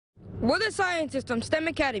We're the scientists from STEM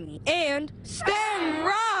Academy and STEM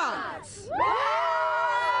Rocks!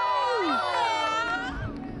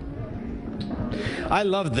 I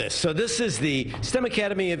love this. So this is the STEM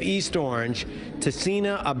Academy of East Orange.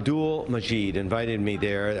 Tassina Abdul Majid invited me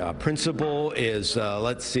there. Principal is,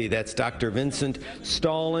 let's see, that's Dr. Vincent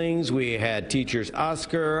Stallings. We had teachers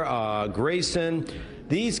Oscar, Grayson.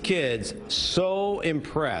 These kids, so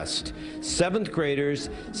impressed. 7th graders,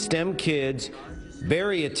 STEM kids,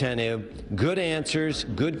 very attentive, good answers,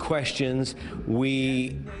 good questions.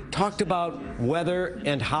 We talked about weather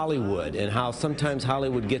and Hollywood and how sometimes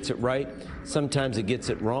Hollywood gets it right, sometimes it gets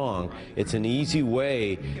it wrong. It's an easy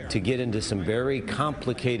way to get into some very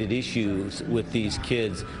complicated issues with these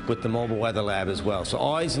kids with the mobile weather lab as well. So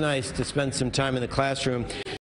always nice to spend some time in the classroom.